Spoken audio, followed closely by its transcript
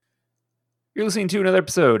You're listening to another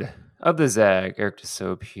episode of the Zag. Eric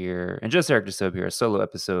DeSobe here, and just Eric DeSobe here, a solo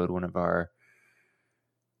episode, one of our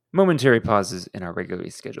momentary pauses in our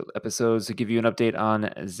regularly scheduled episodes to give you an update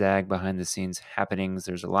on Zag behind the scenes happenings.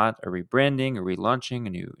 There's a lot, a rebranding, a relaunching,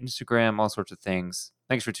 a new Instagram, all sorts of things.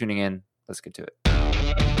 Thanks for tuning in. Let's get to it.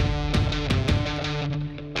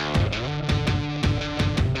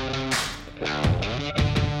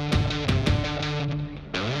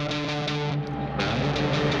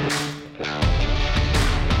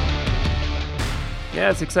 Yeah,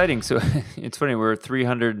 it's exciting. So it's funny. We're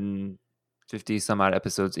 350 some odd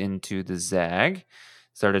episodes into the Zag.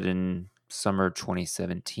 Started in summer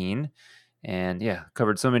 2017. And yeah,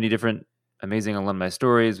 covered so many different amazing alumni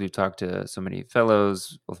stories. We've talked to so many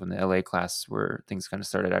fellows, both from the LA class where things kind of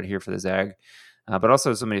started out here for the Zag, but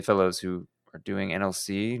also so many fellows who are doing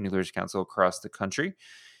NLC, New Leaders Council, across the country.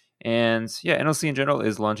 And yeah, NLC in general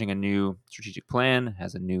is launching a new strategic plan,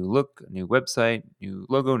 has a new look, a new website, new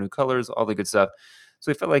logo, new colors, all the good stuff. So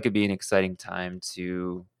we felt like it'd be an exciting time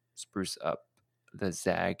to spruce up the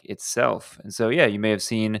Zag itself. And so, yeah, you may have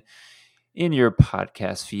seen in your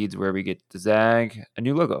podcast feeds where we get the Zag a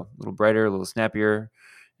new logo, a little brighter, a little snappier,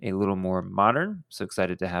 a little more modern. So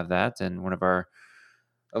excited to have that. And one of our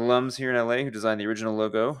alums here in LA who designed the original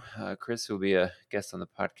logo, Chris, who will be a guest on the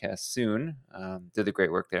podcast soon, did the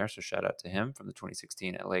great work there. So shout out to him from the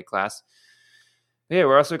 2016 LA class. But yeah,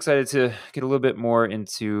 we're also excited to get a little bit more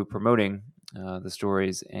into promoting the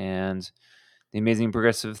stories and the amazing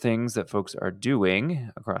progressive things that folks are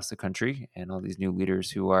doing across the country and all these new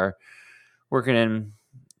leaders who are working in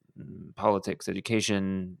politics,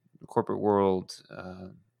 education, corporate world,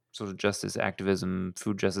 social justice, activism,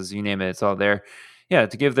 food justice, you name it, it's all there. Yeah,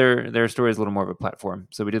 to give their stories a little more of a platform.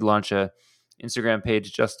 So we did launch a Instagram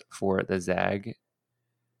page just for the Zag,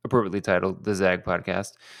 appropriately titled The Zag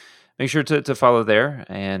Podcast. Make sure to follow there,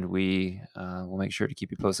 and we will make sure to keep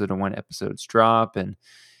you posted on when episodes drop and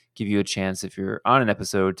give you a chance, if you're on an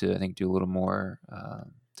episode, to, I think, do a little more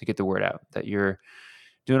to get the word out that you're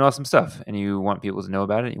doing awesome stuff and you want people to know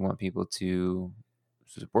about it. You want people to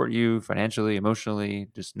support you financially, emotionally,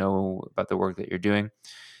 just know about the work that you're doing.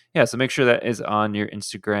 Yeah, so make sure that is on your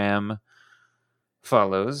Instagram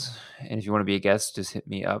follows. And if you want to be a guest, just hit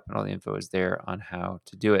me up and all the info is there on how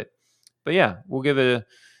to do it. But yeah, we'll give it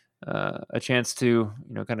a chance to,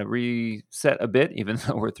 kind of reset a bit, even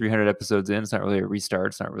though we're 300 episodes in. It's not really a restart.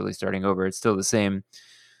 It's not really starting over. It's still the same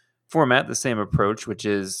format, the same approach, which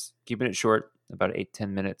is keeping it short, about 8-10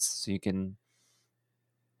 minutes, so you can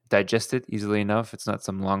digest it easily enough. It's not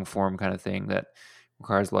some long form kind of thing that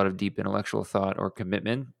requires a lot of deep intellectual thought or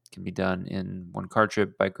commitment. It can be done in one car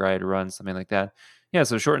trip, bike ride, run, something like that. Yeah,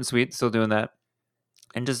 so short and sweet, still doing that.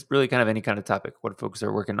 And just really kind of any kind of topic, what folks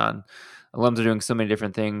are working on. Alums are doing so many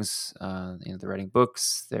different things. They're writing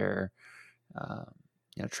books. They're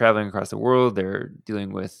traveling across the world. They're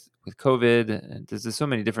dealing with COVID. And there's just so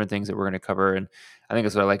many different things that we're going to cover. And I think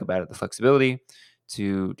that's what I like about it, the flexibility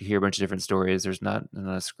to hear a bunch of different stories. There's not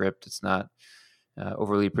a script. It's not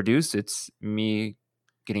overly produced. It's me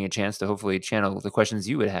getting a chance to hopefully channel the questions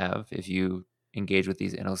you would have if you engage with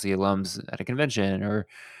these NLC alums at a convention or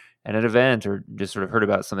at an event, or just sort of heard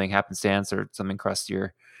about something happenstance or something crossed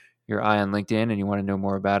your eye on LinkedIn and you want to know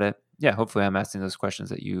more about it. Yeah, hopefully I'm asking those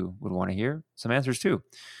questions that you would want to hear some answers to.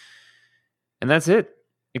 And that's it.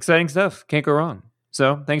 Exciting stuff. Can't go wrong.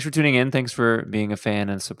 So thanks for tuning in. Thanks for being a fan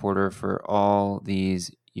and supporter for all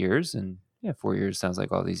these years. And yeah, 4 years sounds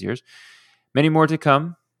like all these years. Many more to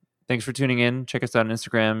come. Thanks for tuning in. Check us out on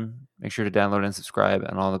Instagram. Make sure to download and subscribe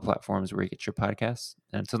on all the platforms where you get your podcasts.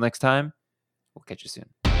 And until next time, we'll catch you soon.